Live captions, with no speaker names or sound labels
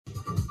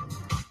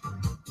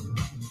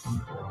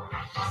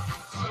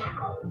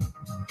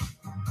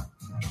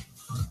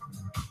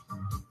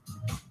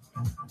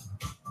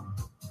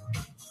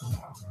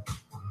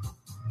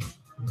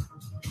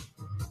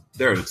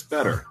There, it's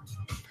better.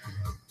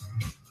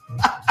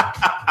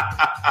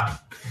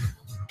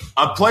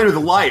 I'm playing with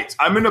the lights.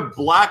 I'm in a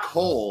black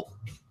hole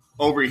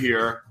over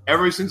here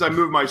ever since I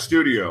moved my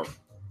studio.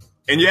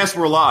 And yes,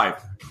 we're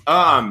live.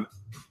 So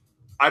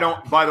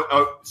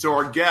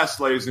our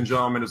guest, ladies and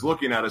gentlemen, is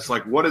looking at us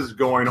like, what is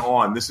going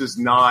on? This is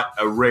not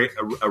a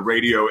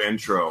radio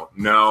intro.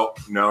 No.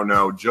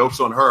 Joke's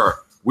on her.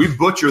 We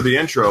butcher the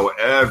intro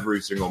every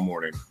single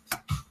morning.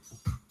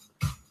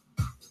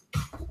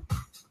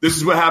 This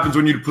is what happens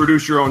when you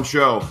produce your own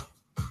show.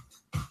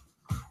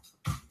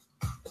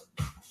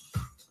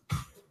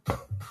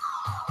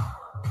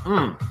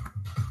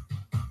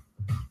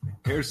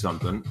 Here's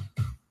something.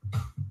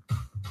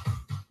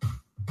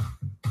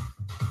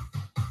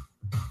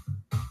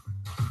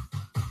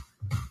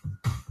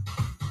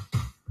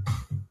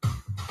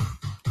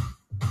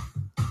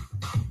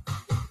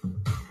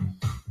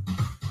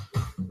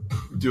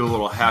 Do a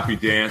little happy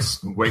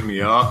dance and wake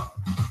me up.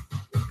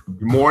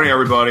 Good morning,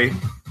 everybody.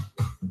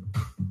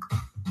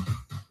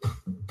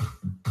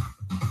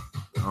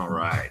 All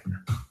right.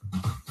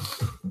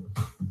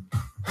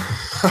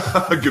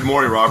 Good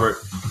morning, Robert.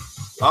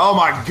 Oh,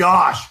 my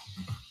gosh.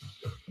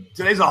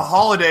 Today's a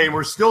holiday, and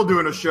we're still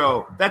doing a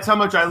show. That's how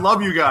much I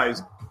love you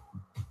guys.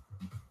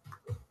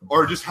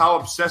 Or just how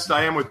obsessed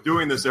I am with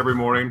doing this every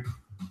morning.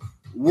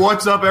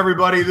 What's up,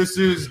 everybody? This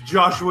is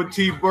Joshua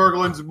T.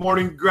 Berglan's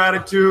Morning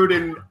Gratitude,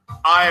 and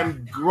I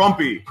am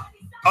grumpy.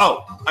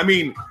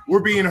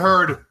 We're being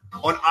heard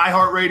on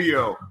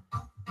iHeartRadio,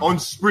 on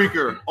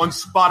Spreaker, on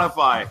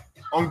Spotify,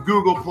 on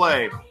Google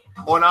Play,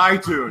 on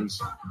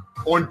iTunes,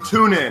 on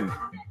TuneIn.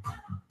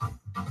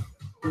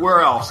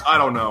 Where else? I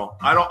don't know.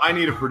 I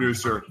need a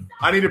producer.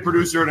 I need a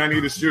producer and I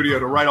need a studio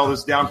to write all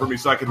this down for me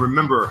so I can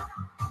remember.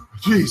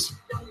 Jeez.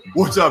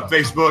 What's up,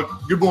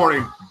 Facebook? Good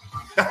morning.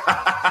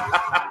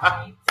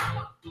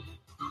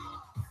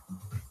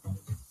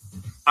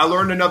 I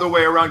learned another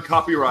way around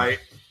copyright.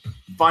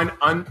 Find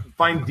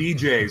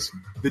DJs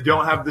that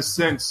don't have the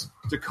sense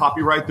to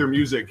copyright their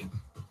music.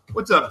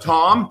 What's up,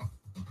 Tom?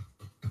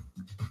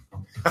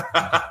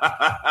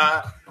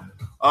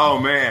 Oh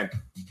man,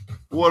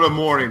 what a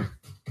morning!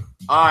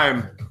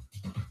 I'm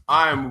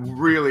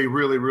really,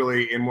 really,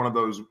 really in one of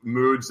those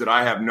moods that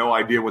I have no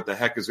idea what the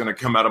heck is going to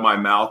come out of my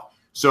mouth.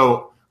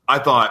 So I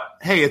thought,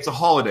 hey, it's a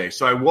holiday.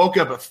 So I woke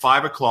up at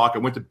 5 o'clock. I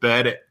went to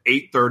bed at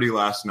 8:30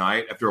 last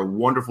night after a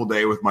wonderful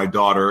day with my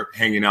daughter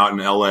hanging out in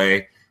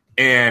LA.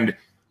 And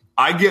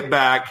I get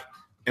back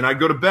and I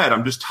go to bed.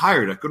 I'm just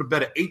tired. I go to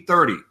bed at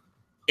 8:30.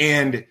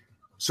 And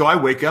so I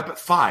wake up at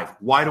 5,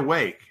 wide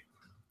awake.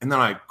 And then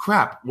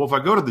well, if I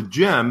go to the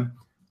gym,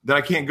 then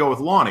I can't go with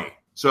Lonnie.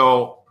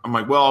 So I'm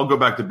like, well, I'll go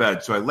back to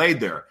bed. So I laid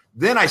there.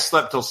 Then I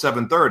slept till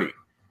 7:30.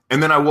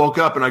 And then I woke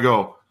up and I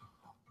go,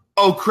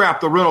 oh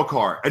crap, the rental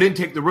car. I didn't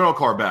take the rental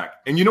car back.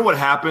 And you know what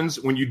happens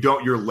when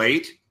you're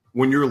late?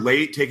 When you're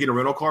late taking a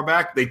rental car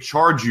back, they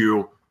charge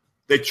you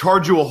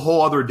a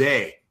whole other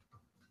day.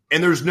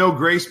 And there's no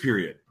grace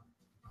period.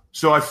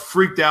 So I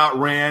freaked out,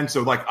 ran.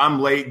 So like I'm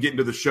late getting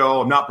to the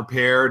show. I'm not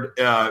prepared.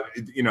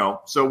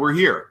 So we're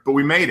here, but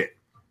we made it.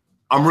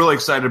 I'm really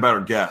excited about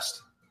our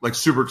guest. Like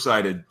super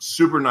excited,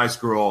 super nice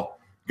girl.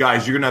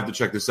 Guys, you're going to have to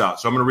check this out.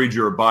 So I'm going to read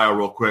your bio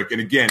real quick. And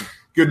again,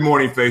 good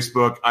morning,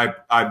 Facebook.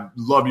 I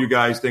love you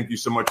guys. Thank you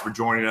so much for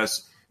joining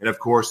us. And, of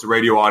course, the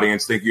radio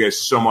audience, thank you guys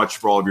so much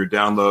for all of your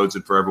downloads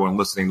and for everyone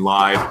listening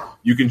live.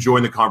 You can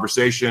join the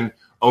conversation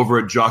over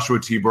at Joshua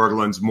T.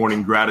 Berglan's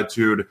Morning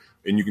Gratitude,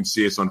 and you can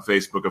see us on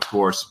Facebook, of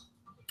course.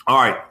 All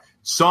right,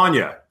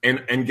 Saniya.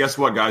 And guess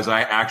what, guys?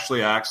 I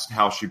actually asked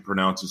how she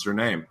pronounces her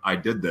name. I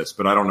did this,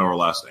 but I don't know her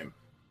last name.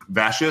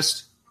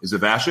 Vashist? Is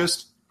it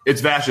Vashist?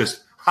 It's Vashist.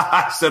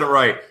 I said it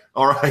right.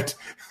 All right.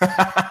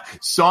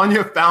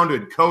 Saniya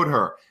founded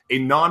codeHEr, a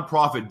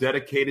nonprofit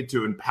dedicated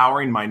to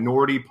empowering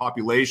minority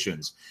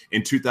populations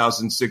in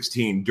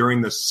 2016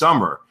 during the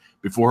summer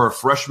before her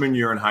freshman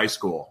year in high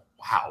school.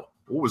 Wow.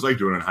 What was I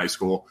doing in high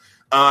school?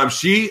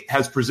 She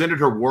has presented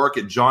her work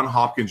at Johns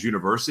Hopkins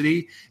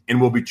University and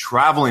will be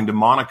traveling to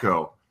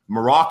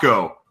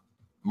Morocco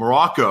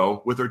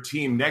with her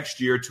team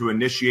next year to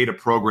initiate a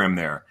program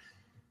there.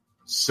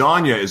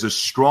 Saniya is a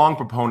strong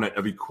proponent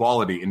of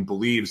equality and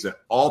believes that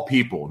all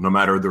people, no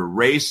matter their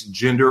race,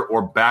 gender,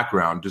 or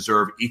background,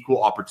 deserve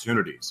equal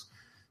opportunities.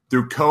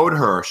 Through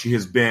codeHEr, she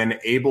has been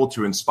able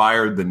to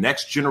inspire the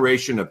next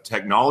generation of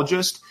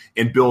technologists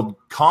and build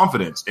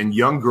confidence in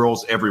young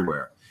girls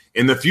everywhere.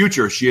 In the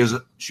future, she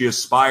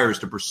aspires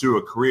to pursue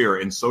a career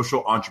in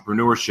social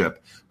entrepreneurship,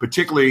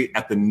 particularly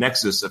at the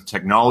nexus of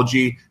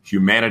technology,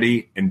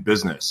 humanity, and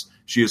business.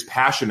 She is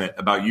passionate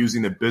about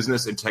using the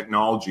business and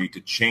technology to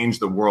change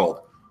the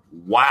world.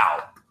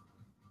 Wow.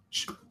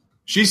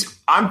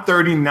 I'm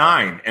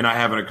 39 and I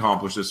haven't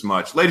accomplished this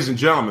much. Ladies and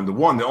gentlemen, the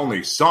one, the only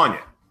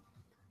Saniya.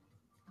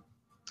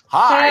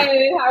 Hi.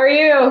 Hey, how are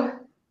you?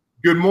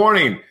 Good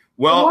morning.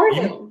 Well,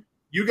 Good morning.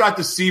 You got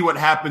to see what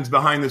happens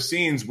behind the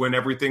scenes when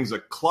everything's a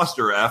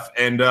cluster F.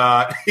 And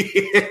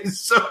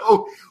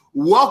so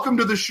welcome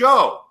to the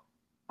show.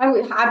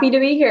 I'm happy to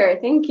be here.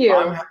 Thank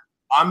you.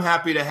 I'm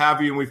happy to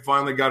have you, and we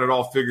finally got it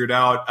all figured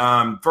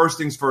out. First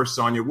things first,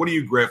 Saniya, what are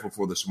you grateful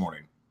for this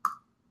morning?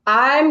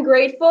 I'm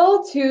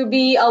grateful to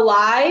be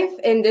alive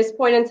in this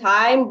point in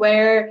time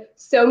where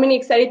so many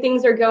exciting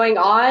things are going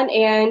on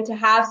and to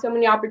have so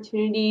many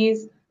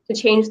opportunities to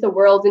change the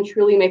world and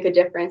truly make a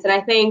difference. And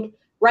I think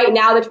right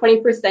now, the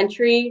 21st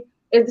century,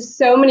 is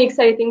so many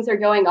exciting things are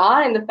going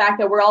on, and the fact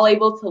that we're all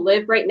able to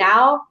live right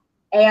now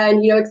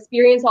and,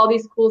 experience all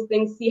these cool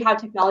things, see how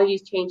technology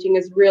is changing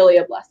is really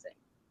a blessing.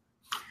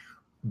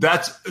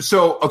 That's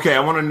so okay. I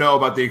want to know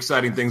about the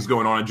exciting things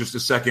going on in just a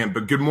second.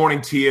 But good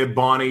morning, Tia,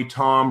 Bonnie,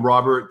 Tom,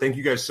 Robert. Thank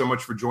you guys so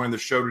much for joining the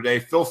show today.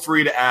 Feel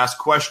free to ask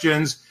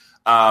questions.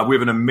 We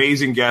have an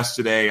amazing guest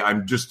today.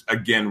 I'm just,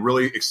 again,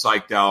 really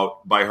excited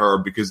out by her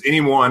because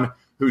anyone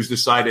who's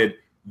decided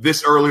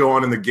this early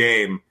on in the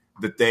game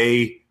that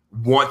they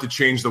want to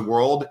change the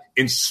world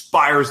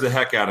inspires the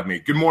heck out of me.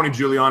 Good morning,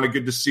 Juliana.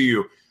 Good to see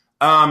you.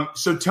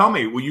 So tell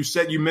me, well,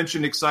 you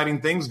mentioned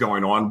exciting things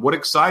going on. What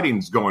exciting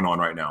is going on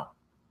right now?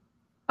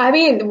 I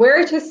mean,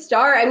 where to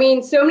start? I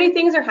mean, so many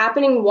things are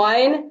happening.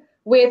 One,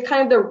 with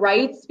kind of the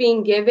rights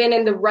being given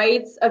and the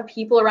rights of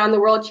people around the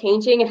world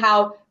changing and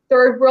how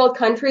third world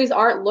countries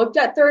aren't looked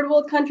at third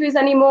world countries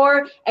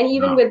anymore. And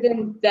even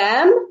within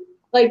them,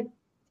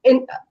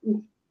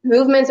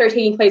 movements are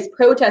taking place,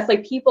 protests,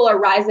 people are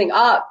rising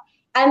up.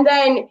 And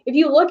then if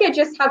you look at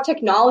just how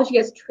technology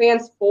has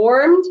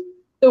transformed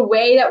the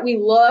way that we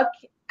look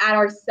at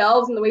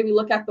ourselves and the way we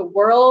look at the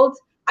world,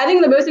 I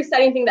think the most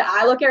exciting thing that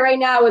I look at right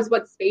now is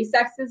what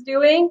SpaceX is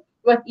doing,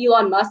 what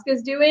Elon Musk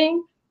is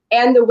doing,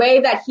 and the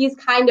way that he's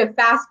kind of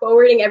fast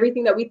forwarding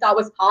everything that we thought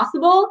was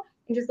possible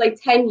in just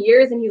 10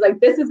 years. And he's like,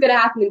 this is going to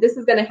happen and this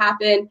is going to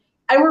happen.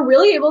 And we're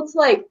really able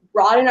to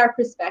broaden our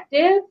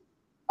perspective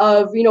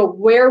of,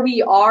 where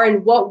we are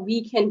and what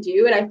we can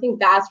do. And I think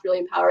that's really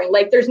empowering.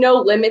 There's no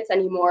limits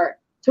anymore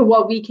to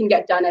what we can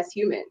get done as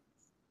humans.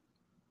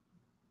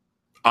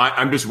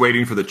 I'm just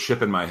waiting for the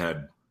chip in my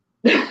head.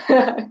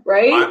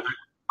 Right?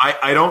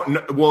 I don't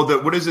know.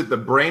 Well, what is it? The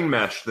brain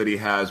mesh that he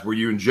has where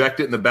you inject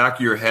it in the back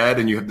of your head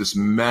and you have this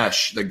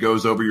mesh that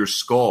goes over your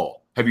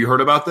skull. Have you heard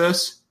about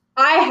this?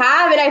 I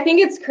have, and I think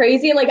it's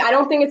crazy. And I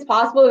don't think it's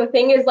possible. The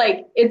thing is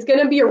it's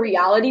going to be a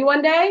reality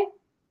one day.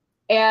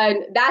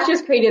 And that's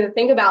just crazy to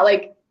think about.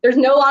 There's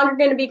no longer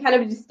going to be kind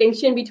of a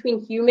distinction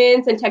between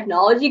humans and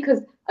technology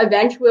because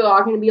eventually we're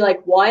all going to be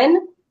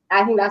one.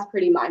 I think that's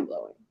pretty mind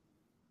blowing.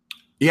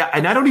 Yeah.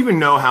 And I don't even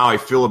know how I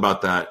feel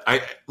about that.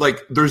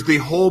 There's the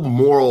whole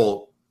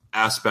moral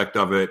aspect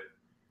of it,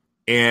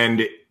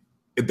 and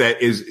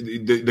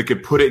that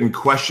could put it in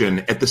question.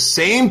 At the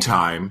same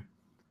time,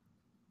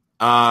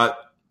 that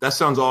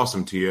sounds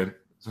awesome, Tia.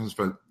 Sounds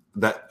fun.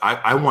 That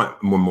I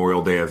want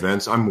Memorial Day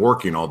events. I'm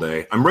working all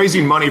day. I'm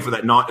raising money for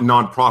that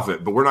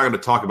nonprofit, but we're not going to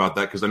talk about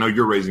that because I know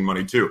you're raising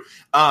money too.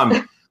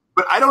 But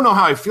I don't know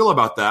how I feel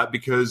about that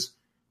because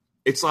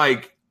it's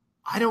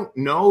I don't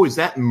know. Is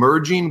that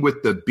merging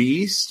with the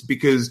beast?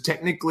 Because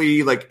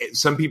technically,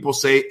 some people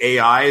say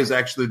AI is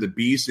actually the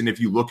beast. And if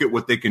you look at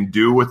what they can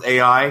do with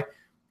AI,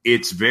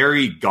 it's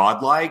very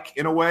godlike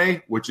in a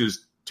way, which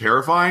is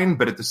terrifying.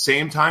 But at the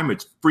same time,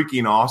 it's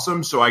freaking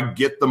awesome. So I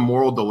get the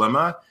moral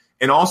dilemma.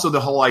 And also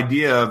the whole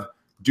idea of,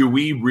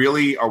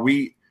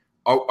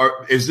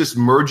 is this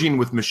merging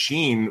with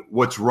machine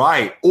what's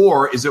right?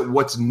 Or is it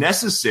what's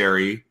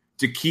necessary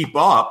to keep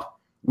up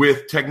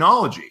with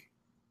technology?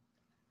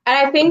 And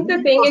I think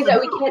the thing is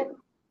that we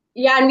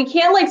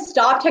can't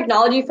stop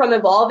technology from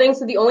evolving.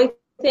 So the only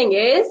thing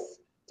is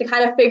to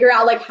kind of figure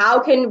out how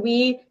can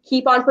we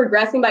keep on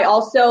progressing by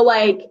also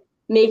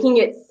making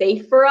it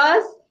safe for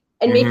us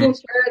and making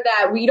sure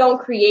that we don't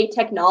create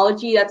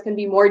technology that's going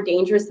to be more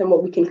dangerous than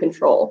what we can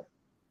control.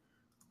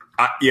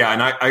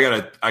 And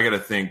I gotta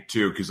think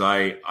too, because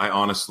I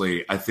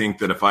honestly think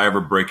that if I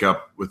ever break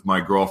up with my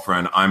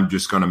girlfriend, I'm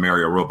just going to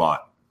marry a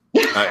robot.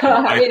 That's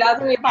going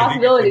to be a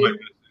possibility.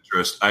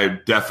 I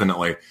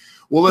definitely.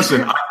 Well,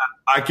 listen,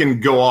 I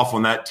can go off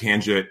on that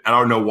tangent. I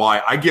don't know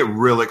why. I get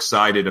real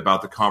excited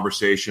about the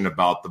conversation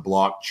about the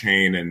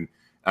blockchain and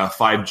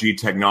 5G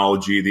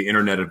technology, the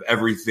Internet of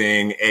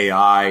Everything,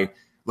 AI.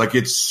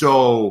 It's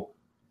so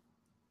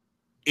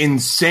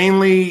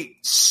insanely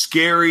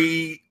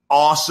scary,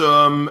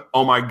 awesome.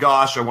 Oh my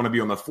gosh, I want to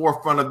be on the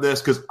forefront of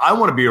this because I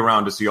want to be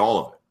around to see all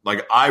of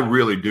it. I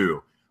really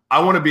do.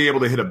 I want to be able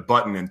to hit a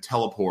button and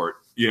teleport,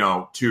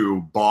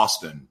 to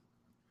Boston.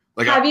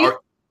 Go ahead.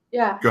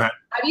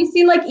 Have you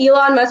seen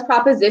Elon Musk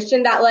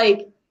proposition that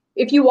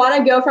if you want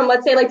to go from,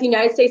 let's say, the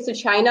United States to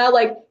China,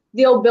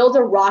 they'll build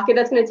a rocket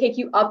that's going to take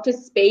you up to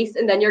space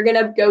and then you're going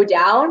to go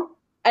down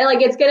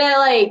and it's going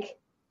to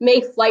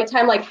make flight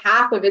time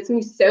half of it. It's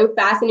going to be so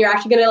fast and you're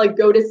actually going to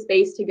go to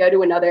space to go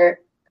to another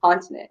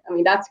continent. I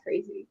mean, that's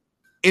crazy.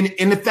 And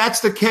if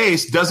that's the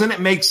case, doesn't it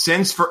make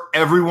sense for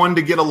everyone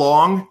to get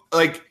along?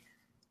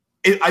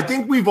 I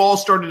think we've all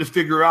started to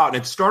figure out, and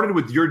it started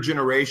with your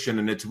generation,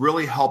 and it's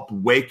really helped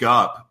wake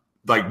up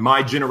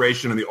my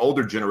generation and the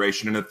older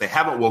generation. And if they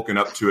haven't woken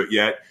up to it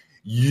yet,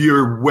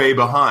 you're way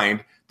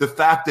behind. The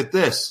fact that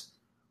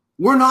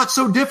we're not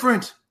so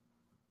different.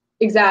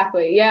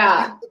 Exactly.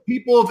 Yeah.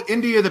 people of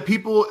India, the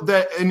people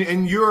that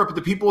in Europe,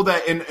 the people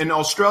that in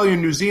Australia,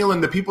 New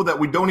Zealand, the people that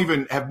we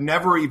have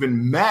never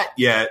even met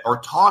yet or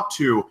talked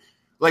to,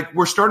 like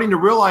we're starting to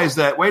realize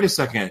that, wait a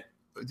second,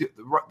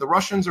 the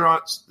Russians are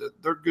not,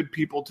 they're good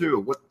people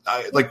too.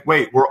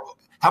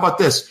 How about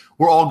this?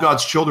 We're all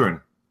God's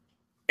children.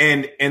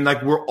 And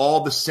like, we're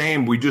all the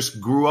same. We just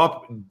grew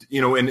up,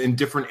 in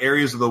different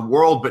areas of the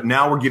world, but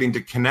now we're getting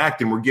to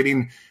connect and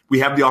we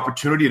have the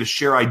opportunity to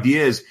share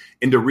ideas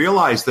and to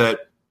realize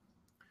that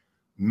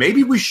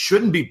maybe we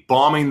shouldn't be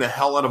bombing the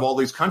hell out of all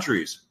these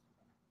countries.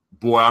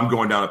 Boy, I'm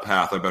going down a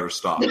path. I better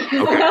stop.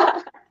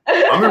 Okay.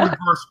 I'm in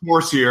reverse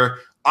course here.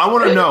 I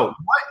want to know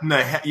what in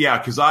the heck. Yeah,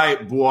 because I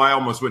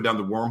almost went down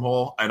the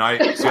wormhole, and I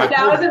was like,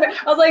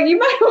 you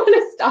might want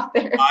to stop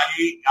there.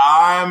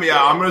 I'm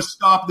going to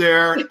stop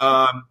there.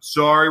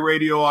 Sorry,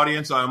 radio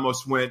audience. I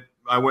almost went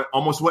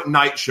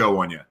night show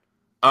on you.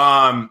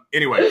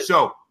 Anyway,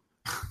 so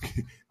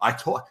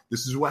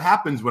this is what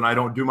happens when I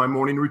don't do my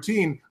morning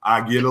routine.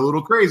 I get a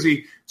little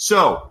crazy.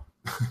 So,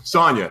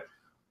 Saniya,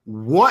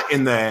 what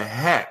in the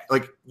heck?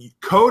 Like,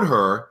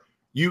 codeHEr.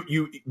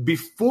 You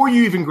before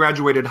you even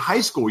graduated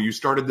high school, you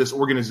started this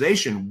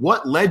organization.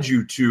 What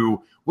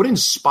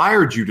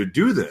inspired you to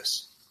do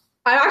this?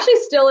 I'm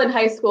actually still in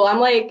high school. I'm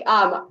like,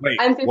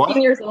 I'm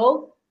 15 years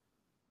old.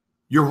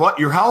 You're what?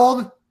 You're how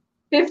old?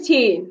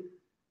 15.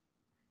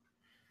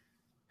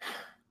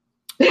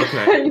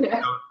 Okay.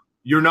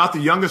 You're not the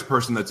youngest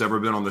person that's ever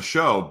been on the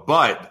show,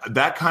 but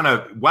that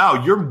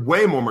wow, you're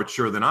way more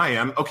mature than I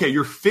am. Okay.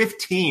 You're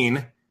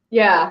 15.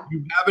 Yeah.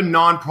 You have a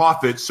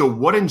nonprofit. So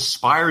what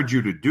inspired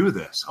you to do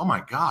this? Oh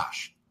my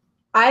gosh.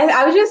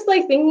 I was just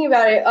like thinking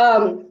about it.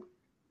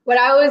 When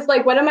I was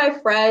like, one of my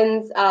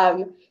friends,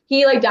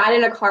 he like died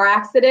in a car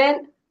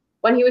accident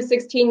when he was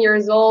 16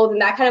 years old. And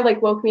that kind of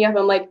like woke me up.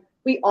 I'm like,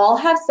 we all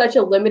have such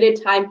a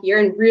limited time here.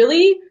 And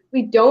really,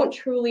 we don't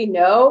truly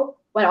know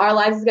when our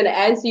lives is going to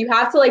end. So you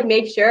have to like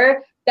make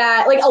sure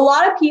that like a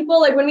lot of people,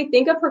 like when we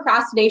think of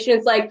procrastination,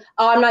 it's like,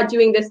 oh, I'm not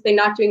doing this thing,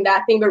 not doing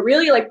that thing. But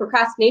really like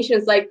procrastination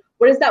is like,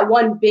 what is that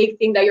one big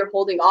thing that you're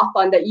holding off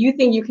on that you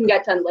think you can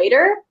get done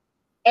later?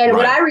 And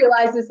What I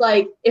realized is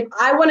like, if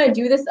I want to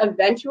do this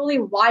eventually,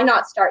 why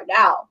not start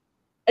now?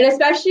 And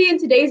especially in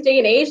today's day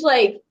and age,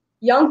 like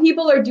young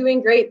people are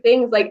doing great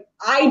things. Like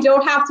I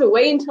don't have to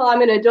wait until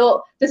I'm an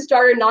adult to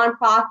start a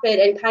nonprofit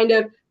and kind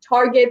of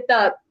target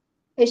the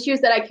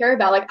issues that I care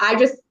about. Like I'm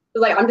just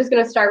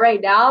going to start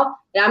right now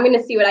and I'm going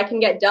to see what I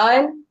can get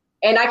done.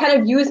 And I kind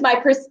of use my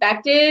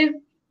perspective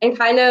and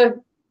kind of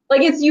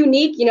like, it's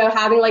unique,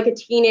 having like a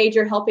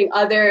teenager helping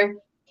other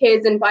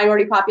kids in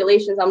minority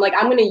populations. I'm like,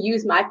 I'm going to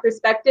use my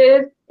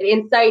perspective and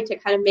insight to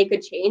kind of make a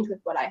change with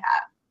what I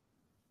have.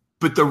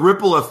 But the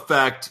ripple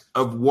effect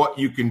of what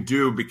you can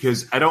do,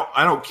 because I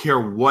don't care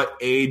what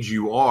age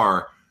you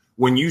are,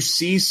 when you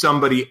see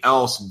somebody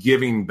else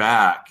giving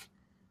back,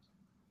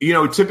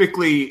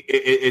 typically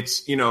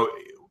it's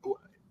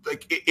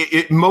like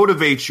it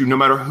motivates you no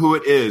matter who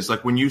it is.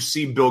 Like when you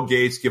see Bill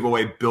Gates give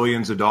away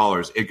billions of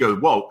dollars, it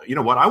goes, well, you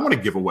know what? I want to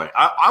give away.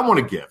 I want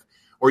to give.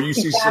 Or you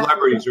see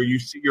celebrities, or you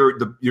see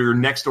your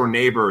next door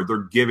neighbor, they're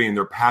giving,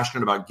 they're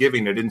passionate about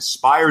giving. It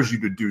inspires you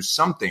to do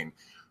something.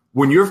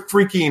 When you're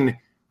freaking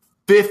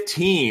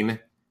 15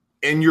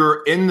 and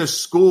you're in the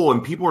school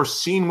and people are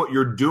seeing what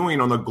you're doing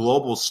on the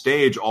global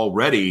stage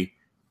already,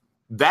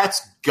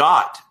 that's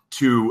got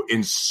to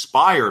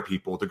inspire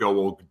people to go,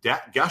 well,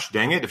 gosh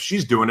dang it, if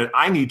she's doing it,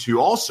 I need to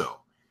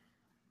also.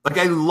 Like,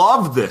 I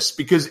love this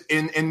because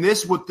in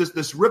this, with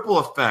this ripple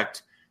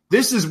effect,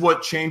 this is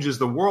what changes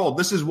the world.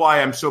 This is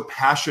why I'm so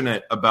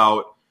passionate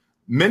about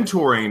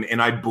mentoring,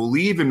 and I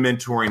believe in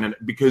mentoring, and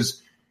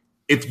because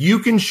if you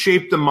can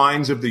shape the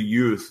minds of the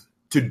youth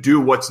to do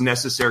what's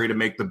necessary to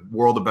make the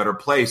world a better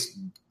place,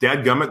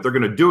 dadgummit, they're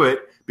going to do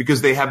it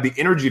because they have the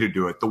energy to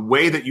do it. The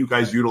way that you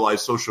guys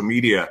utilize social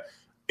media,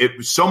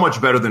 it's so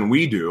much better than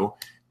we do.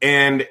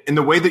 And in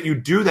the way that you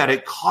do that,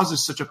 it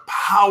causes such a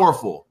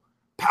powerful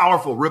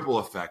ripple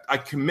effect. I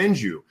commend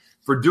you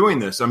for doing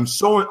this. I'm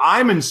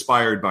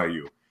inspired by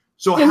you.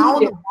 So how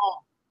in the world,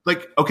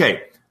 like,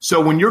 okay, so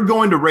when you're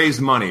going to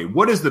raise money,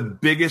 what is the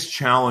biggest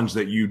challenge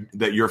that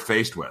you're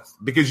faced with?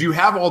 Because you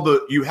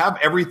have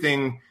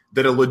everything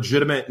that a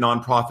legitimate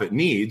nonprofit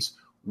needs.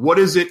 What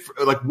is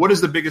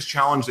the biggest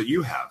challenge that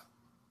you have?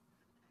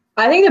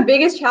 I think the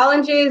biggest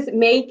challenge is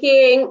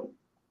making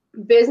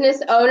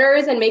business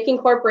owners and making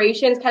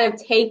corporations kind of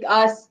take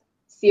us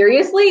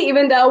seriously,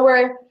 even though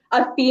we're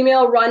a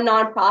female-run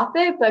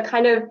nonprofit, but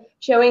kind of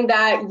showing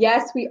that,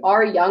 yes, we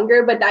are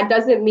younger, but that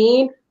doesn't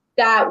mean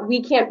that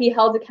we can't be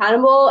held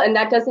accountable, and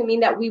that doesn't mean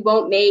that we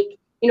won't make,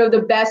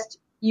 the best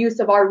use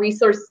of our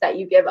resources that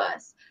you give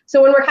us.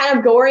 So when we're kind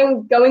of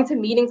going to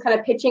meetings, kind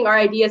of pitching our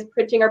ideas,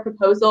 pitching our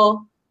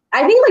proposal,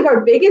 I think like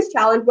our biggest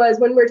challenge was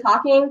when we're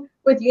talking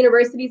with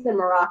universities in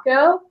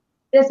Morocco,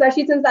 and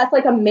especially since that's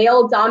like a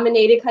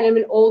male-dominated, kind of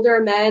an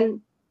older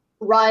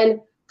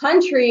men-run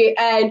country,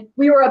 and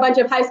we were a bunch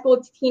of high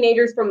school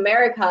teenagers from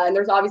America, and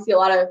there's obviously a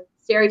lot of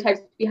stereotypes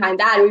behind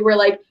that. And we were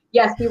like,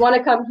 yes, we want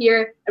to come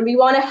here, and we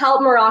want to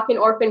help Moroccan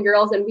orphan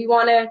girls, and we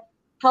want to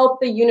help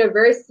the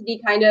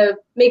university kind of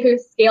make a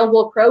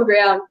scalable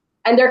program.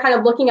 And they're kind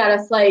of looking at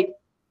us like,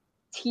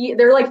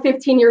 they're like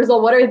 15 years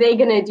old. What are they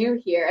going to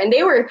do here? And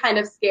they were kind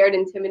of scared,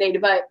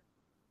 intimidated, but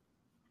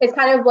it's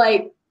kind of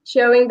like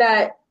showing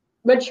that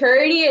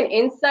maturity and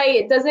insight,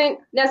 it doesn't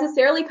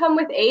necessarily come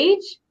with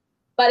age,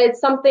 but it's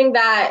something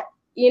that,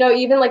 you know,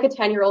 even like a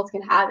 10-year-old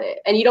can have it.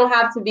 And you don't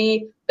have to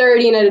be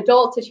 30 and an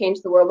adult to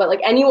change the world, but like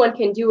anyone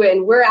can do it.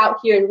 And we're out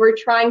here and we're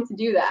trying to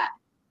do that.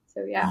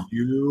 So, yeah.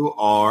 You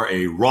are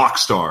a rock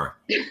star.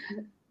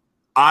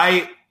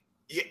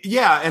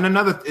 Yeah. And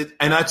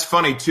that's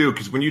funny too,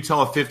 because when you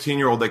tell a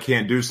 15-year-old they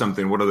can't do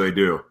something, what do? They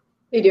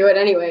do it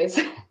anyways.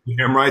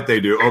 Damn right they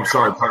do. Oh,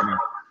 sorry.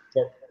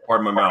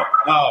 Pardon my mouth.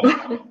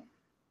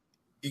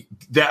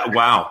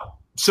 Wow.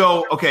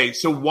 So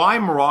why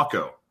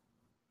Morocco?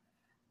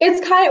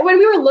 It's kind of, when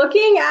we were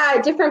looking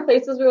at different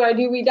places we want to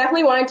do, we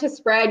definitely wanted to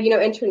spread, you know,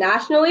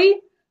 internationally.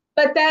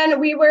 But then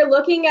we were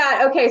looking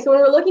at, okay, so when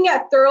we're looking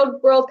at third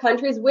world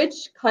countries,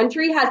 which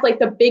country has like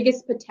the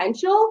biggest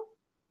potential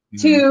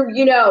to,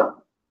 you know,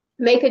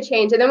 make a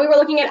change? And then we were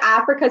looking at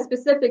Africa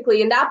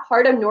specifically, and that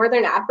part of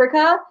Northern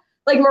Africa,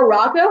 like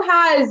Morocco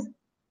has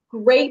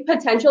great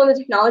potential in the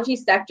technology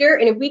sector.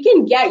 And if we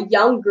can get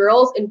young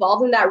girls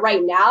involved in that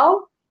right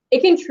now,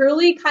 it can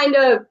truly kind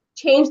of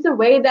change the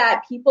way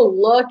that people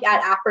look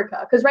at Africa.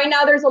 Because right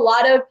now there's a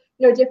lot of,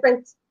 you know,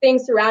 different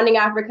things surrounding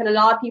Africa, and a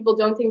lot of people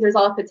don't think there's a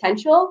lot of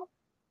potential.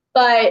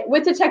 But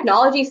with the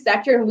technology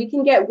sector, and we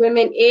can get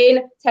women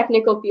in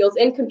technical fields,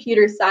 in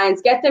computer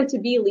science, get them to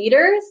be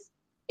leaders,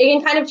 it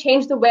can kind of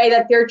change the way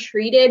that they're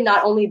treated,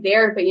 not only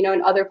there, but, you know,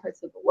 in other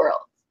parts of the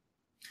world.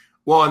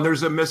 Well, and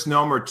there's a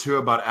misnomer too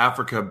about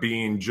Africa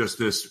being just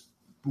this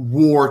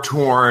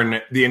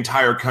war-torn, the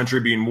entire country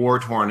being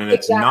war-torn, and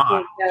it's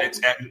not. Yeah.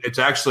 It's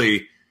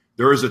actually,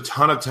 there is a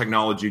ton of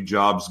technology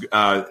jobs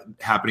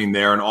happening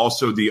there, and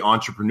also the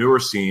entrepreneur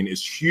scene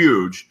is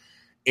huge.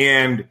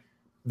 And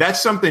that's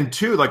something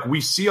too, like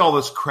we see all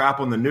this crap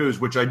on the news,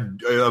 which I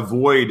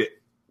avoid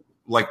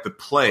like the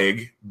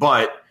plague,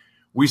 but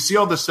we see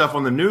all this stuff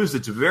on the news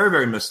that's very,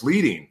 very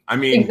misleading. I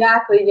mean,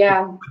 exactly,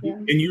 yeah.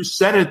 And you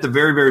said it at the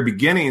very, very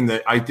beginning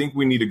that I think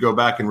we need to go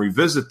back and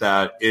revisit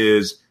that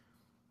is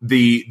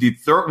the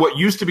third, what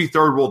used to be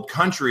third world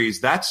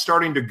countries, that's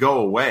starting to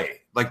go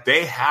away. Like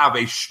they have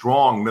a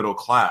strong middle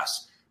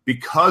class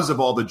because of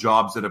all the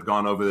jobs that have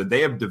gone over there.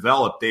 They have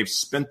developed, they've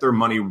spent their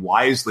money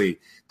wisely.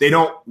 They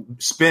don't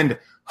spend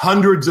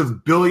hundreds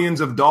of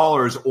billions of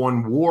dollars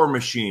on war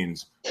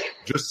machines.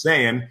 Just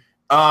saying.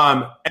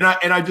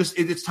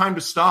 It's time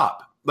to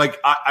stop. Like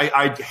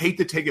I hate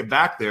to take it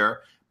back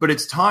there, but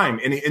it's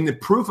time. And the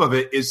proof of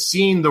it is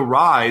seeing the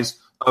rise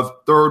of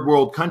third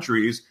world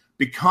countries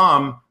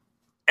become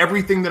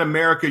everything that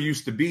America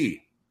used to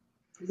be.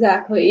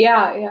 Exactly.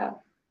 Yeah. Yeah.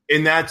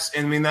 And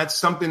that's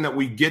something that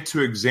we get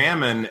to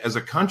examine as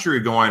a country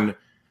going,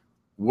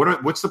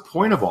 what's the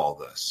point of all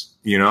this?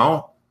 You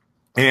know?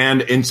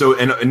 And so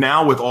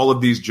now with all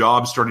of these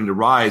jobs starting to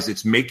rise,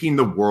 it's making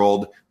the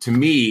world, to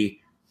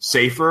me,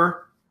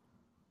 safer,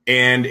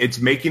 and it's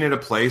making it a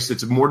place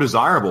that's more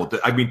desirable.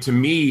 I mean, to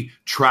me,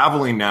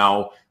 traveling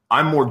now,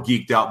 I'm more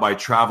geeked out by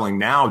traveling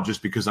now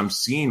just because I'm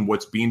seeing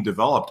what's being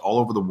developed all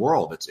over the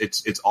world.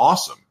 It's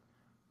awesome.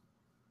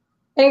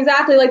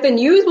 Exactly. Like the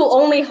news will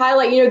only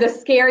highlight, you know, the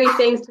scary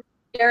things to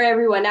scare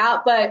everyone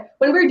out. But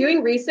when we're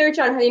doing research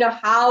on, you know,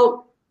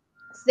 how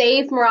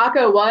safe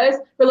Morocco was,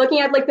 we're looking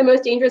at like the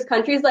most dangerous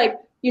countries. Like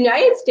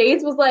United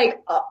States was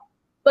like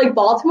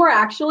Baltimore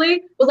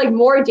actually was like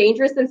more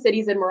dangerous than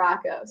cities in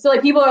Morocco. So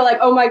like people are like,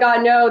 oh my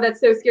God, no, that's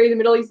so scary. The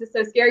Middle East is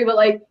so scary. But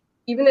like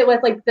even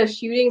with like the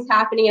shootings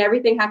happening and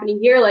everything happening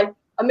here, like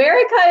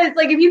America is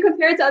like, if you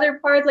compare it to other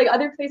parts, like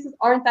other places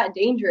aren't that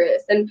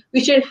dangerous. And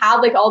we shouldn't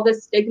have like all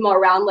this stigma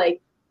around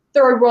like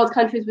third world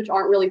countries, which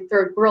aren't really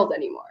third world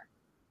anymore.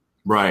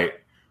 Right.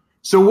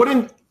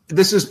 So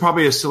this is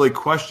probably a silly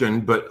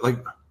question, but like,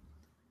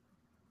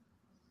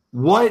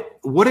 what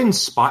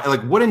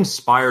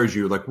inspires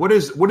you? Like, what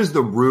is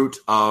the root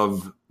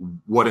of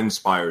what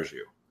inspires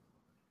you?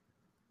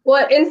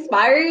 What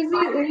inspires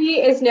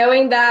me is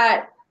knowing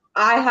that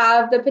I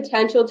have the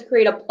potential to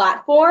create a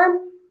platform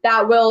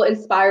that will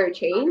inspire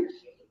change,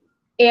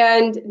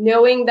 and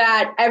knowing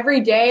that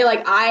every day,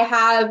 like I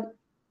have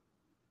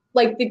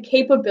like the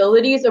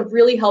capabilities of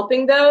really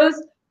helping those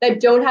that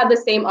don't have the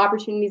same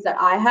opportunities that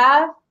I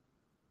have.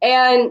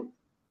 And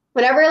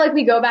whenever like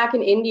we go back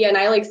in India and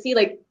I like see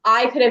like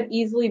I could have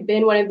easily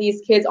been one of these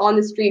kids on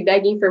the street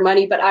begging for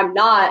money, but I'm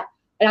not.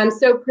 And I'm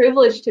so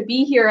privileged to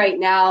be here right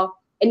now,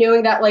 and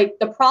knowing that like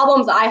the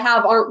problems I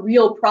have aren't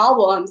real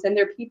problems, and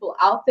there are people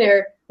out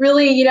there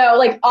really, you know,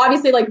 like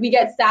obviously like we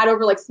get sad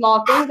over like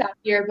small things out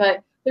here,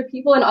 but there are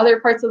people in other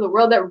parts of the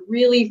world that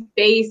really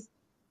face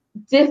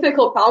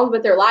difficult problems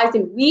with their lives,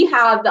 and we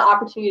have the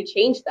opportunity to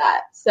change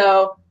that.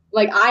 So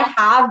like I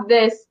have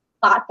this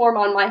platform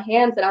on my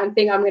hands, and I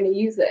think I'm going to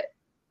use it.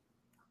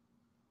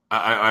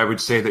 I would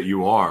say that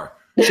you are.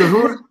 So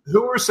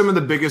who are some of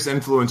the biggest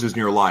influences in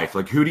your life?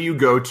 Like who do you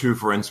go to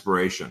for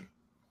inspiration?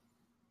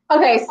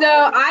 Okay,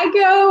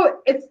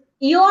 so it's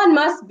Elon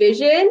Musk's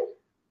vision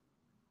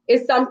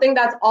is something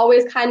that's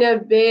always kind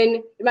of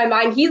been in my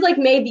mind. He's like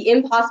made the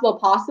impossible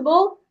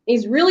possible.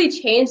 He's really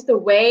changed the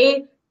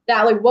way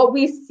that like what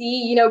we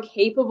see, you know,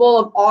 capable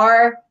of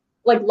our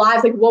like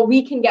lives, like what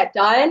we can get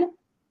done.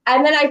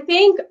 And then I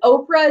think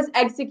Oprah's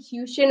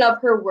execution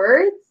of her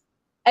words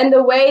and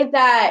the way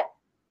that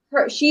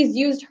she's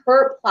used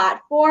her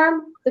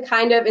platform to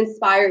kind of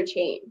inspire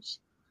change.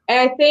 And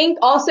I think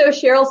also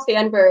Sheryl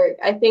Sandberg,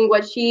 I think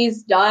what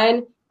she's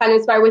done kind of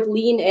inspired with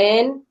Lean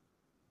In.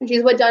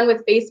 She's what done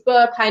with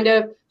Facebook, kind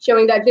of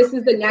showing that this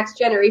is the next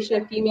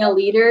generation of female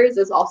leaders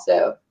is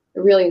also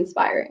really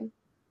inspiring.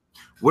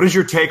 What is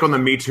your take on the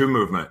Me Too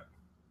movement?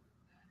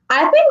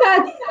 I think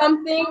that's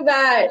something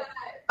that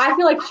I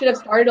feel like should have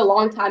started a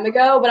long time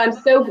ago, but I'm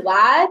so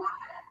glad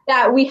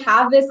that we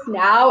have this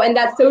now and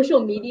that social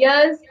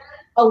medias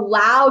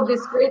allow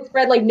this great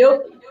spread. Like,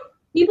 no,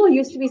 people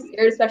used to be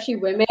scared, especially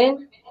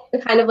women, to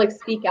kind of like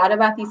speak out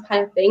about these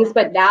kind of things.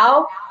 But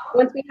now,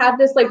 once we have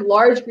this like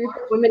large group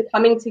of women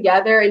coming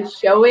together and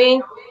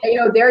showing that, you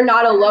know, they're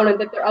not alone and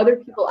that there are other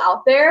people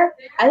out there,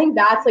 I think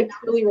that's like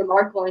truly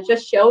remarkable. And it's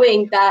just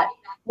showing that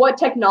what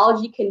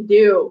technology can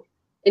do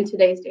in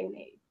today's day and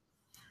age.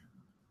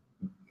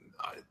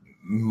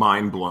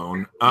 Mind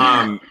blown.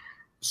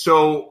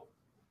 So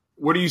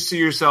where do you see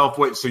yourself?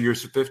 So you're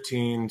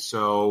 15.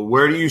 So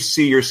where do you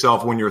see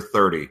yourself when you're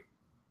 30?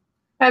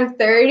 I'm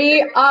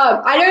 30.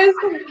 I know this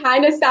can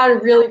kind of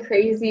sound really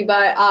crazy,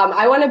 but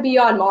I want to be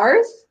on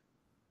Mars.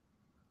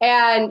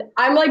 And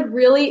I'm like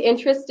really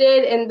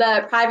interested in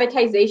the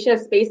privatization of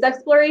space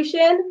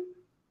exploration.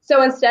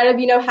 So instead of,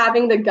 you know,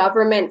 having the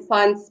government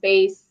fund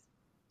space,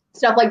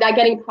 stuff like that,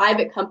 getting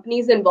private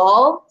companies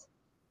involved.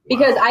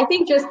 Because I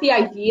think just the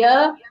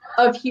idea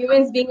of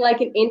humans being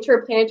like an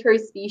interplanetary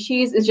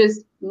species is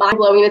just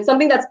mind-blowing. It's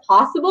something that's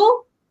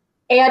possible.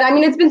 And I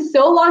mean, it's been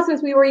so long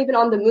since we were even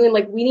on the moon.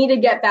 Like, we need to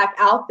get back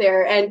out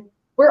there. And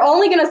we're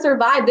only going to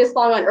survive this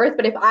long on Earth.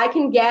 But if I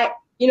can get,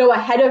 you know,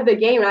 ahead of the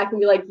game and I can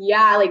be like,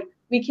 yeah, like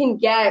we can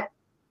get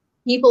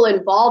people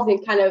involved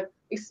in kind of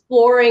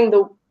exploring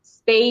the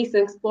space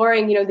and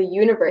exploring, you know, the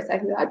universe, I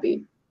think that'd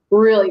be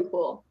really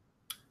cool.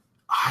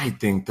 I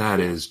think that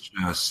is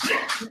just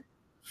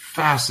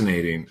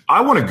fascinating.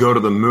 I want to go to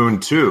the moon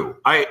too.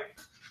 I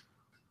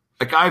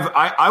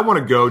want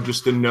to go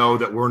just to know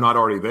that we're not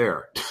already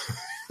there.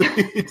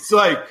 It's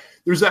like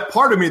there's that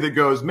part of me that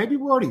goes, maybe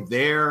we're already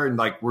there and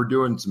like we're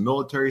doing some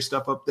military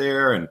stuff up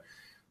there,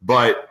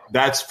 but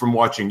that's from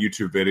watching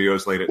YouTube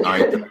videos late at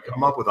night that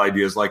come up with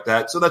ideas like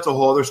that. So that's a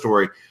whole other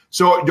story.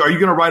 So are you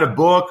going to write a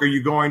book? Are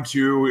you going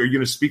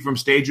to speak from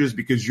stages?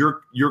 Because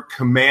your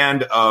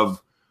command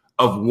of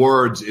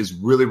words is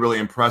really, really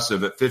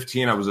impressive. At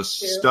 15, I was a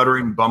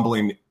stuttering,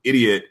 bumbling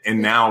idiot.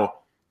 And now,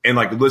 and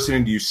like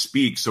listening to you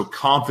speak so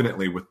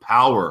confidently with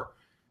power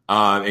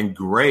and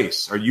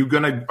grace, are you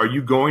going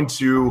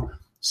to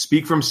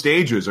speak from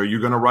stages? Are you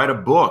going to write a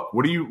book?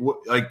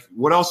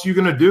 What else are you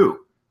going to do?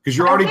 Because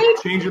you're already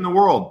changing the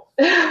world.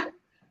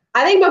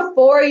 I think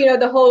before, you know,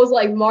 the whole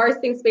like Mars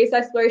thing, space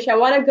exploration, I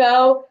want to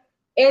go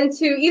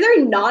into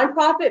either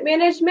nonprofit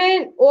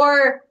management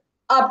or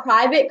a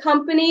private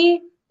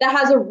company that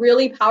has a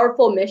really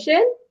powerful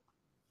mission.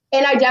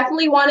 And I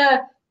definitely want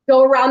to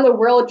go around the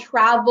world,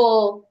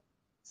 travel,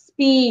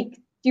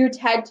 speak, do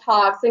TED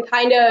Talks, and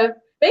kind of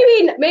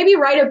maybe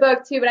write a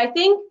book too. But I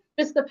think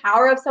just the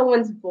power of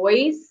someone's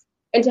voice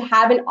and to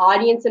have an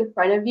audience in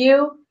front of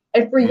you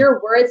and for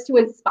your words to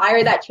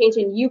inspire that change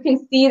and you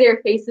can see their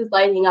faces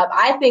lighting up.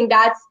 I think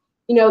that's,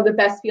 you know, the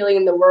best feeling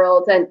in the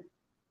world. And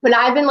when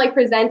I've been like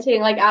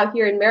presenting like out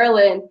here in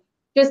Maryland,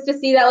 just to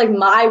see that like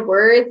my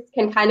words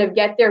can kind of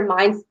get their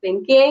minds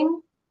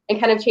thinking and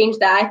kind of change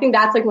that. I think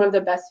that's like one of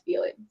the best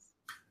feelings.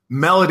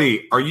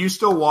 Melody, are you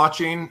still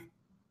watching?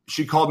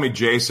 She called me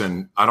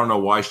Jason. I don't know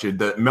why she did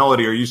that.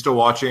 Melody, are you still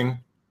watching?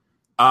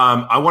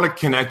 I want to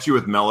connect you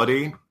with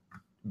Melody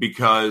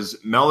because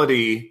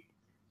Melody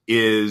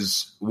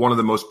is one of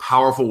the most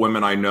powerful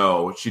women I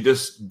know. She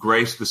just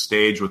graced the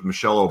stage with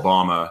Michelle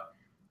Obama,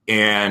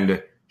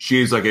 and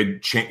she's like a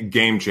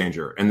game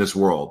changer in this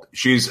world.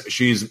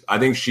 I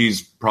think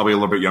she's probably a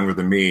little bit younger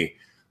than me,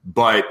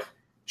 but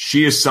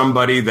she is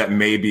somebody that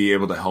may be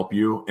able to help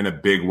you in a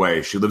big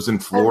way. She lives in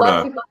Florida. I'd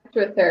love to connect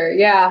with her.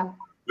 Yeah.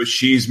 But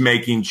she's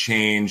making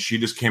change. She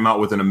just came out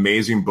with an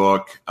amazing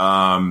book.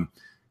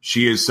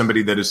 She is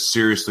somebody that is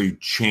seriously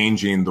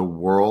changing the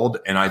world.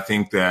 And I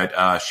think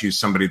that she's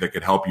somebody that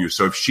could help you.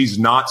 So if she's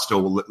not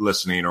still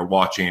listening or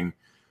watching,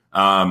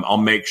 I'll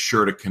make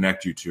sure to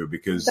connect you to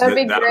because that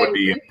would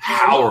be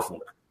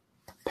powerful.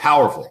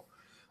 Powerful.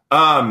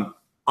 All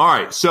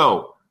right.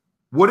 So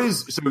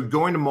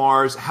going to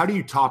Mars, how do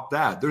you top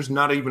that? There's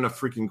not even a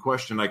freaking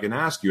question I can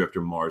ask you after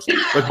Mars.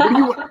 Like,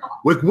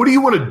 what do you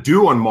want to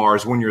do on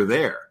Mars when you're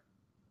there?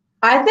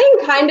 I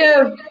think kind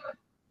of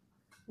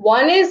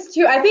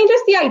I think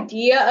just the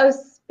idea of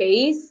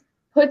space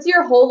puts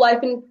your whole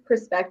life in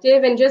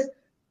perspective. And just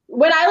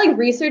when I like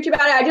research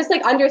about it, I just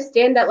like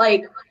understand that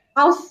like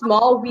how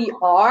small we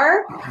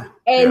are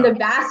and the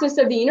vastness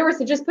of the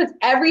universe. It just puts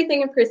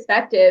everything in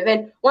perspective.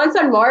 And once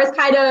on Mars,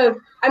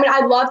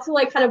 I'd love to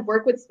like kind of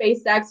work with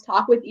SpaceX,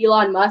 talk with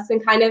Elon Musk,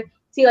 and kind of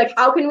see like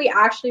how can we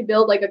actually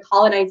build like a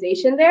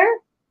colonization there.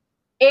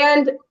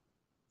 And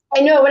I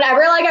know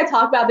whenever like I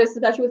talk about this,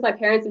 especially with my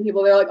parents and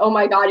people, they're like, "Oh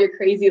my God, you're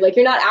crazy! Like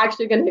you're not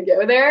actually going to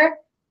go there."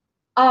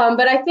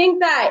 But I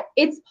think that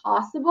it's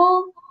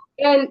possible.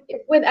 And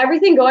with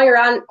everything going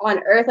around on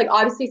Earth, like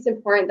obviously it's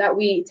important that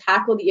we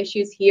tackle the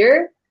issues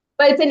here,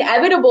 but it's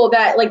inevitable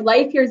that like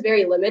life here is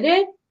very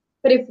limited.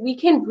 But if we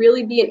can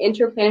really be an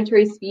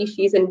interplanetary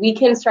species and we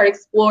can start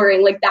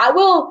exploring, like that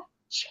will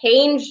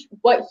change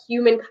what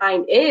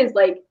humankind is.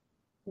 Like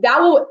that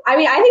will, I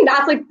mean, I think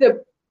that's like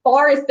the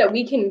farthest that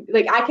we can,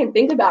 like I can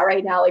think about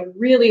right now, like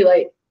really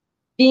like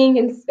being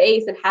in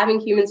space and having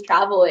humans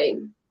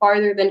traveling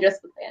farther than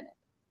just the planet.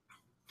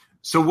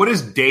 So what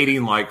is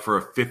dating like for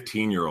a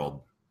 15-year-old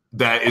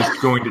that is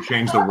going to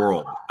change the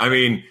world? I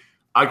mean,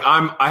 I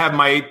have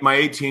my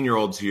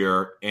 18-year-olds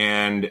here,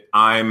 and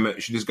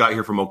she just got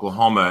here from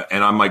Oklahoma,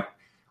 and I'm like,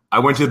 I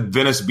went to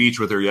Venice Beach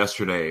with her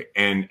yesterday,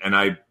 and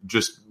I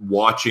just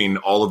watching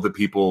all of the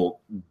people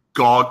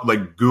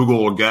like Google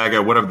or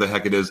Gaga, whatever the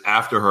heck it is,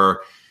 after her,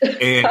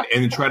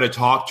 and try to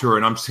talk to her,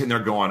 and I'm sitting there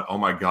going, oh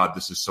my God,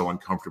 this is so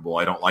uncomfortable.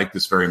 I don't like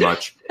this very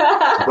much,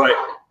 but.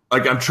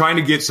 Like I'm trying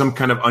to get some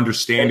kind of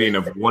understanding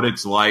of what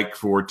it's like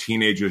for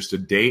teenagers to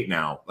date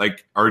now.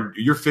 Like,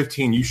 you're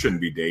 15, you shouldn't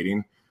be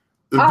dating.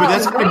 But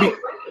that's going to be.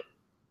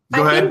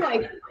 Go ahead. I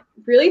think like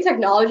really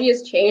technology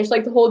has changed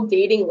like the whole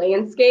dating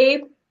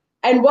landscape,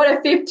 and what a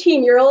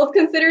 15-year-old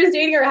considers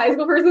dating or a high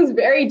school person is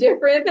very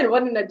different than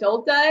what an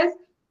adult does.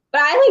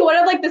 But I think one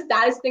of like the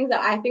saddest things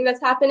that I think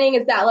that's happening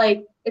is that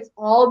like it's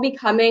all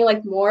becoming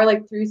like more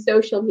like through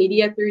social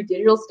media, through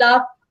digital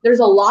stuff. There's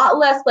a lot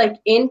less like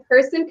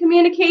in-person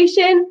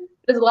communication.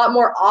 There's a lot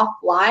more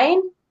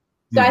offline.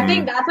 So I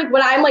think that's like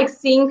when I'm like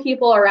seeing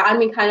people around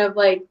me kind of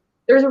like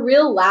there's a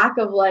real lack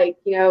of like,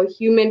 you know,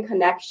 human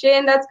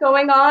connection that's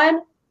going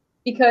on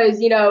because,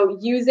 you know,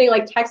 using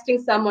like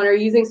texting someone or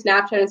using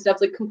Snapchat and stuff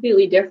is like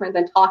completely different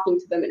than talking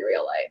to them in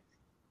real life.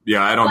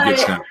 Yeah, I don't get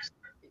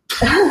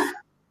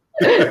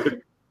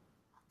Snapchat.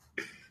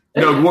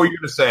 No, what were you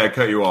going to say? I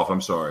cut you off. I'm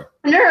sorry.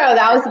 No,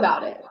 that was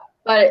about it.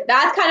 But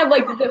that's kind of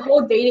like the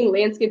whole dating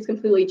landscape's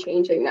completely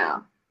changing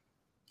now.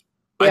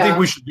 I think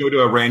we should go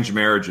to arranged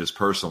marriages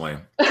personally.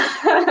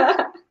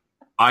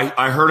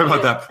 I heard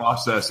about that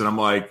process and I'm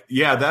like,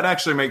 yeah, that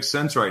actually makes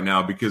sense right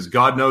now because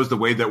God knows the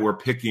way that we're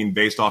picking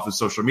based off of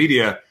social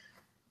media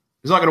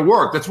is not going to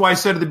work. That's why I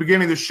said at the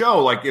beginning of the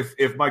show, like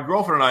if my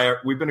girlfriend and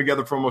we've been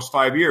together for almost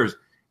 5 years.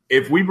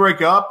 If we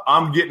break up,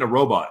 I'm getting a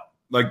robot.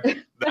 Like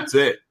that's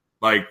it.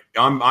 Like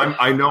I know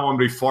I'm going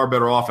to be far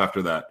better off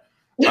after that.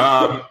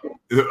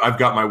 I've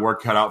got my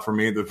work cut out for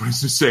me. The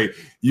person say,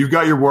 "You've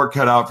got your work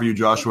cut out for you,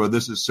 Joshua.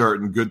 This is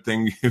certain." Good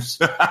thing.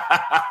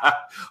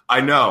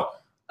 I know.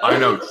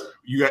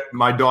 You got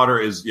my daughter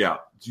is You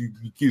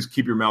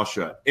keep your mouth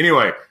shut.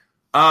 Anyway,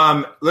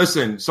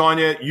 listen,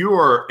 Saniya, you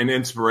are an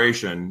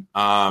inspiration.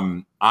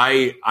 I'm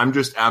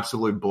just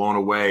absolutely blown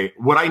away.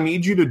 What I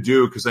need you to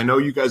do, because I know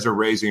you guys are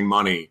raising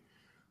money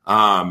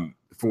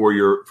for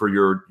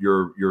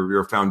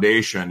your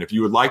foundation. If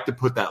you would like to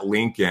put that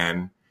link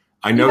in.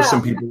 I know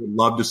some people would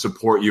love to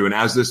support you. And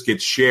as this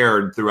gets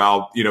shared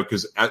throughout,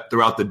 because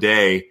throughout the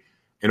day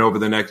and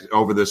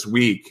over this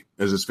week,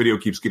 as this video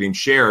keeps getting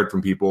shared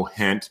from people,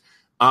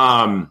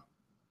 more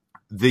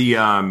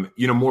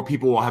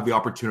people will have the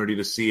opportunity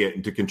to see it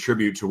and to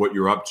contribute to what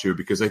you're up to,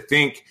 because I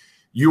think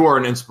you are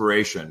an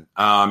inspiration.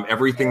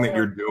 Everything that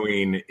you're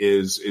doing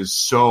is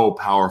so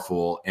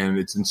powerful and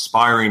it's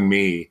inspiring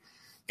me.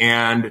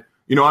 And,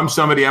 I'm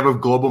somebody, I have a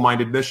global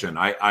minded mission.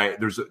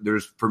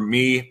 There's for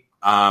me,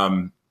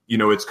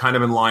 it's kind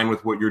of in line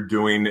with what you're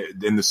doing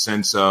in the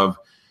sense of,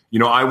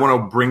 I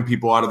want to bring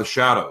people out of the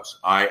shadows.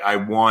 I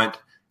want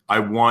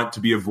to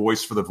be a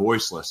voice for the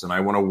voiceless, and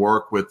I want to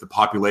work with the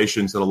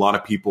populations that a lot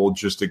of people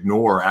just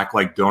ignore, act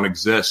like don't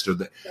exist, or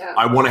that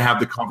I want to have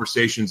the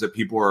conversations that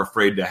people are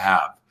afraid to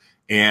have.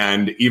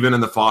 And even in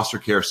the foster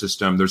care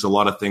system, there's a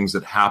lot of things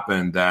that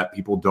happen that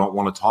people don't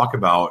want to talk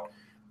about,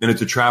 and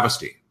it's a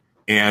travesty.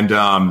 And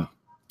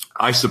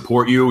I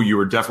support you. You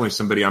are definitely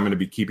somebody I'm going to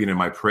be keeping in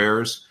my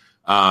prayers.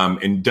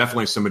 And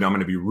definitely somebody I'm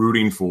going to be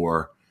rooting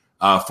for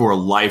a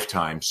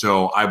lifetime.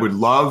 So I would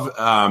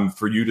love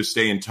for you to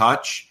stay in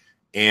touch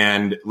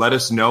and let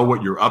us know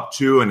what you're up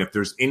to. And if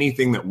there's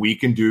anything that we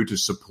can do to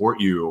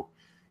support you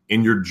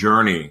in your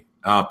journey,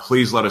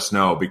 please let us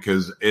know,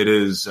 because it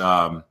is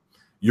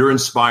you're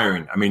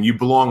inspiring. I mean, you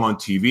belong on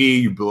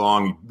TV. You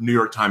belong New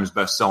York Times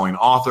bestselling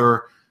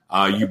author.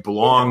 You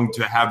belong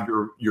to have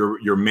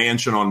your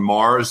mansion on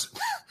Mars.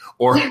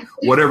 Or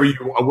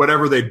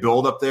whatever they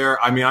build up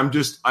there. I mean,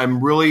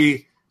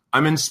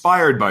 I'm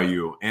inspired by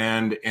you,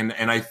 and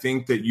I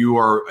think that you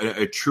are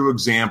a true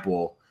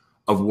example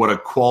of what a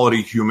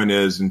quality human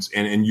is,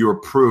 and you're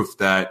proof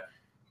that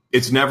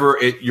it's never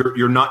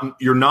you're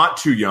not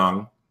too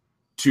young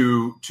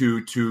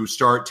to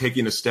start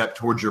taking a step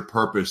towards your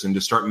purpose and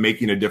to start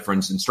making a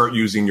difference and start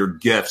using your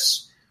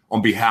gifts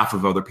on behalf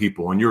of other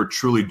people. And you're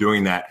truly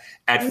doing that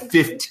at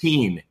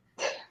 15.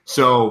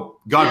 So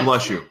God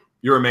bless you.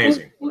 You're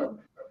amazing.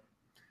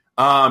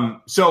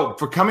 So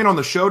for coming on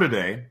the show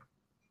today,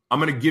 I'm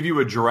going to give you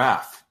a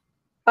giraffe.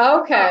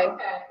 Okay.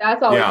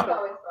 That's always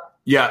fun.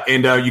 Yeah.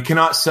 And you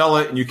cannot sell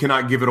it and you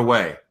cannot give it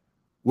away.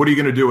 What are you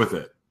going to do with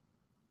it?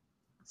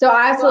 So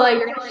I have to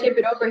you're going to ship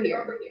it over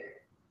here.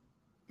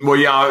 Well,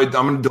 yeah, I'm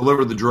going to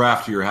deliver the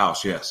giraffe to your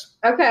house. Yes.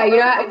 Okay.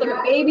 It's like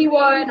a baby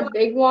one, a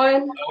big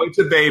one. Oh, it's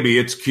a baby.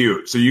 It's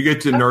cute. So you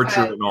get to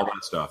nurture it and all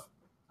that stuff.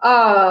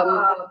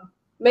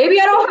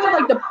 Maybe I don't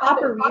have the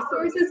proper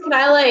resources. Can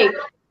I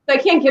I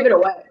can't give it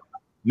away.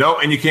 No,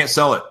 and you can't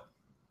sell it.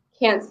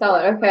 Can't sell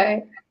it.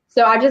 Okay.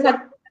 So I just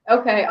have,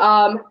 okay.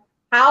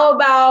 How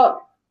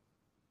about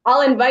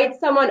I'll invite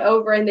someone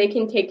over and they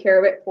can take care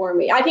of it for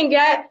me. I can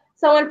get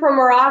someone from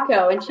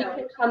Morocco and she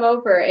can come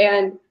over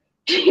and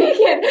she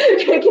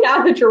can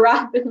have the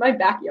giraffe in my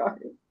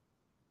backyard.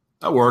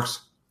 That works.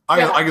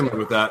 I can live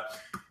with that.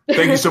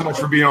 Thank you so much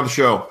for being on the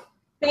show.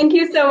 Thank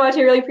you so much.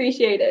 I really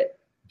appreciate it.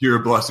 You're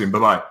a blessing.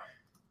 Bye-bye.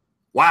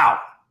 Wow.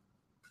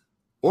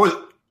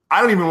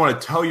 I don't even want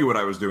to tell you what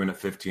I was doing at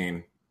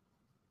 15.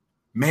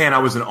 Man, I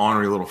was an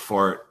ornery little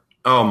fart.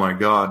 Oh, my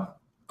God.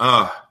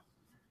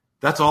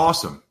 That's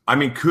awesome. I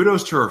mean,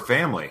 kudos to her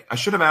family. I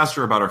should have asked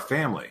her about her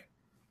family.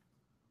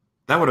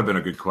 That would have been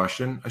a good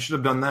question. I should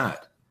have done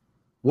that.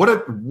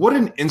 What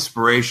an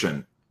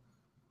inspiration.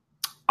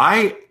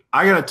 I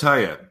got to tell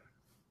you,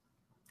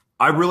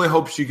 I really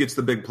hope she gets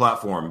the big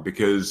platform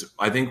because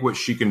I think what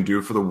she can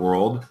do for the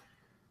world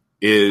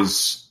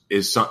is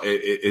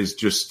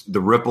just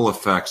the ripple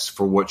effects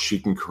for what she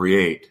can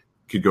create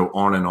could go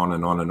on and on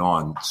and on and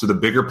on. So the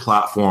bigger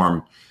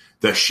platform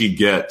that she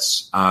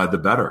gets, the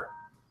better.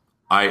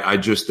 I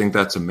just think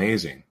that's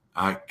amazing.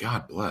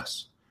 God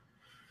bless.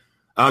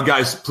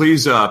 Guys,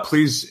 please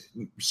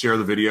share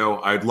the video.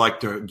 I'd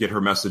like to get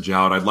her message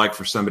out. I'd like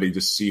for somebody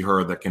to see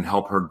her that can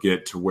help her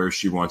get to where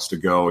she wants to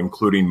go,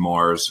 including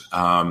Mars.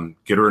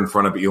 Get her in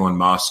front of Elon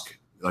Musk.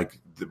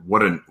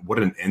 What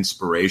an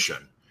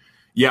inspiration.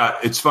 Yeah,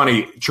 it's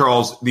funny,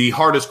 Charles. The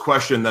hardest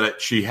question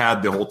that she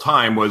had the whole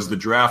time was the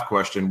draft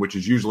question, which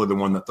is usually the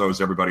one that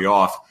throws everybody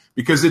off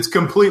because it's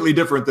completely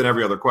different than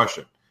every other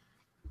question.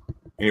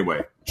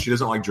 Anyway, she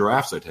doesn't like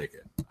giraffes, I take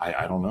it.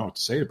 I don't know what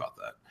to say about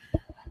that.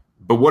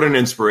 But what an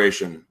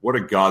inspiration. What a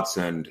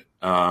godsend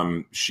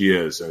she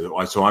is.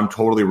 So I'm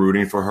totally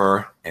rooting for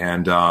her.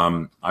 And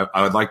I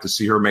would like to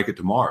see her make it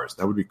to Mars.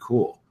 That would be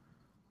cool.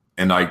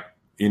 And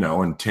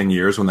in 10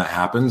 years when that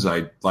happens,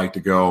 I'd like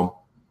to go,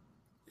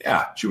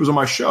 yeah, she was on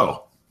my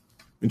show.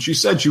 And she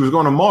said she was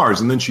going to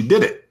Mars, and then she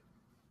did it.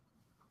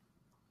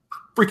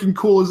 Freaking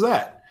cool is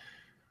that?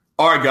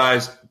 All right,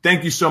 guys.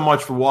 Thank you so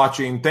much for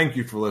watching. Thank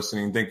you for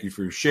listening. Thank you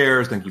for your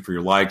shares. Thank you for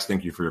your likes.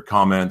 Thank you for your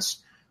comments.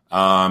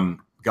 God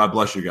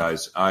bless you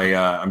guys.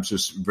 I'm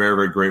just very,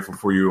 very grateful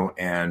for you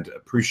and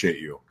appreciate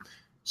you.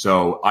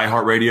 So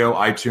iHeartRadio,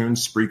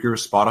 iTunes, Spreaker,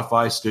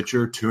 Spotify,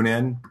 Stitcher,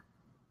 TuneIn.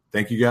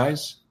 Thank you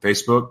guys.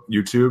 Facebook,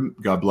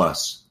 YouTube. God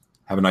bless.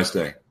 Have a nice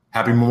day.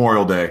 Happy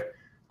Memorial Day.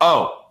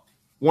 Oh,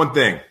 one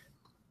thing.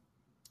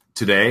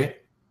 Today,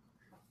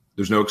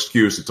 there's no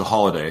excuse. It's a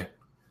holiday.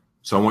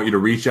 So I want you to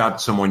reach out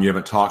to someone you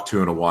haven't talked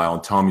to in a while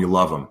and tell them you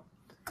love them.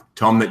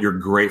 Tell them that you're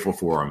grateful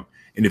for them.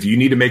 And if you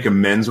need to make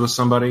amends with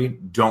somebody,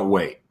 don't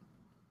wait.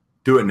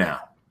 Do it now.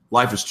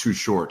 Life is too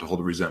short to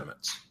hold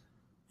resentments.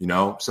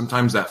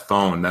 Sometimes that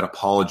phone, that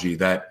apology,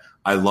 that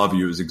I love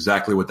you is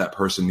exactly what that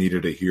person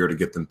needed to hear to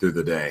get them through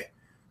the day.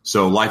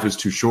 So life is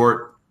too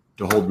short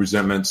to hold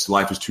resentments.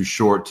 Life is too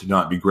short to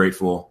not be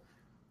grateful.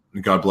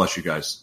 And God bless you guys.